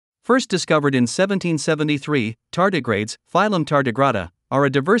First discovered in 1773, tardigrades, phylum Tardigrada, are a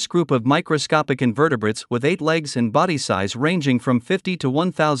diverse group of microscopic invertebrates with 8 legs and body size ranging from 50 to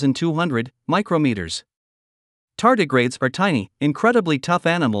 1,200 micrometers. Tardigrades are tiny, incredibly tough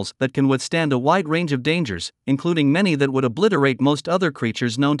animals that can withstand a wide range of dangers, including many that would obliterate most other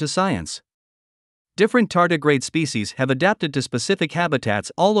creatures known to science. Different tardigrade species have adapted to specific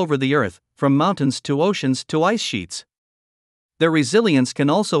habitats all over the Earth, from mountains to oceans to ice sheets. Their resilience can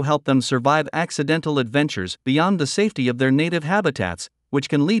also help them survive accidental adventures beyond the safety of their native habitats, which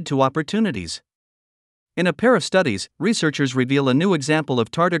can lead to opportunities. In a pair of studies, researchers reveal a new example of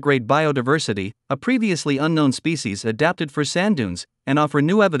tardigrade biodiversity, a previously unknown species adapted for sand dunes, and offer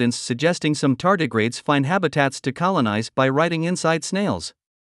new evidence suggesting some tardigrades find habitats to colonize by riding inside snails.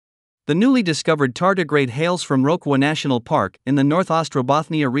 The newly discovered tardigrade hails from Rokuwa National Park in the North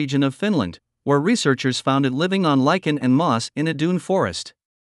Ostrobothnia region of Finland, where researchers found it living on lichen and moss in a dune forest.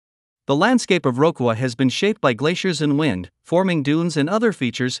 The landscape of Rokuwa has been shaped by glaciers and wind, forming dunes and other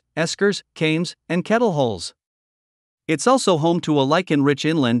features, eskers, kames, and kettle holes. It's also home to a lichen-rich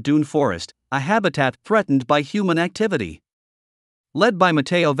inland dune forest, a habitat threatened by human activity. Led by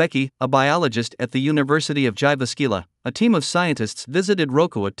Matteo Vecchi, a biologist at the University of Jyväskylä, a team of scientists visited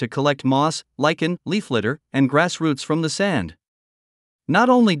Rokuwa to collect moss, lichen, leaf litter, and grass roots from the sand. Not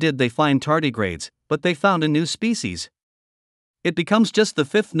only did they find tardigrades, but they found a new species. It becomes just the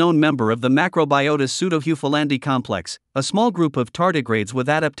 5th known member of the Macrobiotus pseudohufilandi complex, a small group of tardigrades with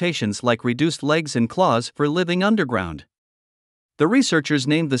adaptations like reduced legs and claws for living underground. The researchers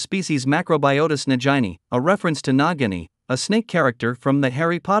named the species Macrobiotus naginae, a reference to naginae, a snake character from the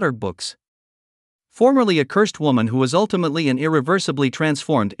Harry Potter books. Formerly a cursed woman who was ultimately and irreversibly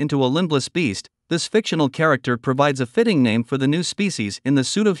transformed into a limbless beast, this fictional character provides a fitting name for the new species in the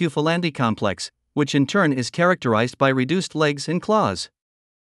pseudohufilandi complex, which in turn is characterized by reduced legs and claws.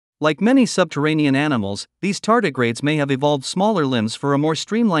 Like many subterranean animals, these tardigrades may have evolved smaller limbs for a more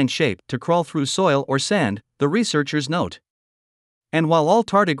streamlined shape to crawl through soil or sand, the researchers note. And while all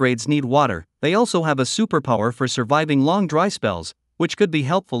tardigrades need water, they also have a superpower for surviving long dry spells, which could be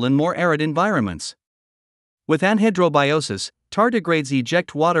helpful in more arid environments. With anhydrobiosis, tardigrades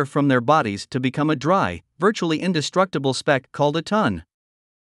eject water from their bodies to become a dry, virtually indestructible speck called a tun.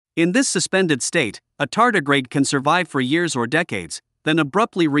 In this suspended state, a tardigrade can survive for years or decades, then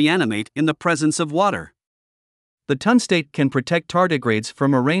abruptly reanimate in the presence of water. The tun state can protect tardigrades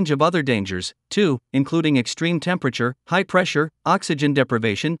from a range of other dangers, too, including extreme temperature, high pressure, oxygen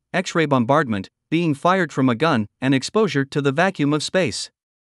deprivation, X-ray bombardment, being fired from a gun, and exposure to the vacuum of space.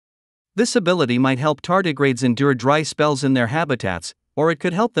 This ability might help tardigrades endure dry spells in their habitats, or it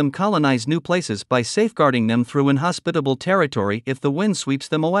could help them colonize new places by safeguarding them through inhospitable territory if the wind sweeps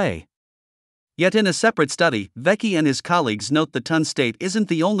them away. Yet in a separate study, Vecchi and his colleagues note the tun state isn't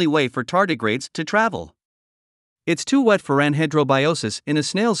the only way for tardigrades to travel. It's too wet for anhydrobiosis in a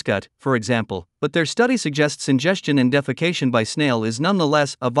snail's gut, for example, but their study suggests ingestion and defecation by snail is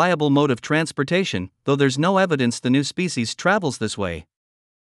nonetheless a viable mode of transportation, though there's no evidence the new species travels this way.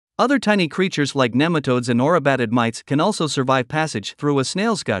 Other tiny creatures like nematodes and orobatid mites can also survive passage through a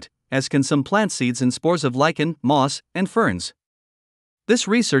snail's gut, as can some plant seeds and spores of lichen, moss, and ferns. This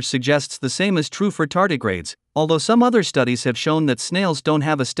research suggests the same is true for tardigrades, although some other studies have shown that snails don't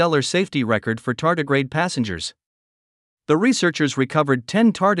have a stellar safety record for tardigrade passengers. The researchers recovered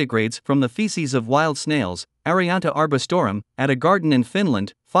 10 tardigrades from the feces of wild snails, Arianta arbostorum, at a garden in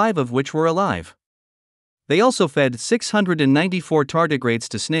Finland, 5 of which were alive. They also fed 694 tardigrades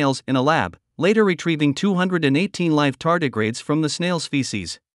to snails in a lab, later retrieving 218 live tardigrades from the snail's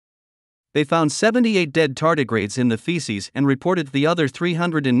feces. They found 78 dead tardigrades in the feces and reported the other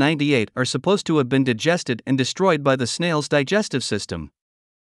 398 are supposed to have been digested and destroyed by the snail's digestive system.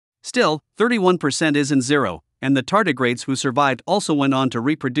 Still, 31% isn't zero, and the tardigrades who survived also went on to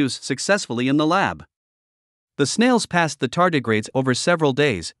reproduce successfully in the lab. The snails passed the tardigrades over several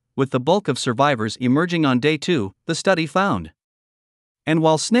days, with the bulk of survivors emerging on day 2, the study found. And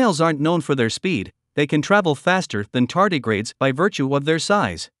while snails aren't known for their speed, they can travel faster than tardigrades by virtue of their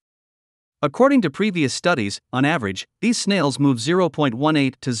size. According to previous studies, on average, these snails move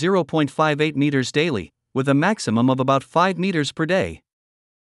 0.18 to 0.58 meters daily, with a maximum of about 5 meters per day.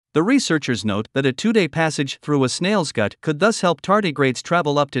 The researchers note that a 2-day passage through a snail's gut could thus help tardigrades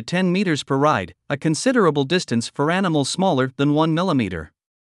travel up to 10 meters per ride, a considerable distance for animals smaller than 1 millimeter.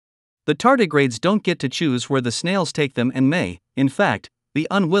 The tardigrades don't get to choose where the snails take them and may, in fact, be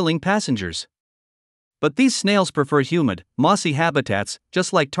unwilling passengers. But these snails prefer humid, mossy habitats,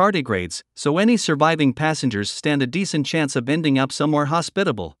 just like tardigrades, so any surviving passengers stand a decent chance of ending up somewhere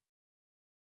hospitable.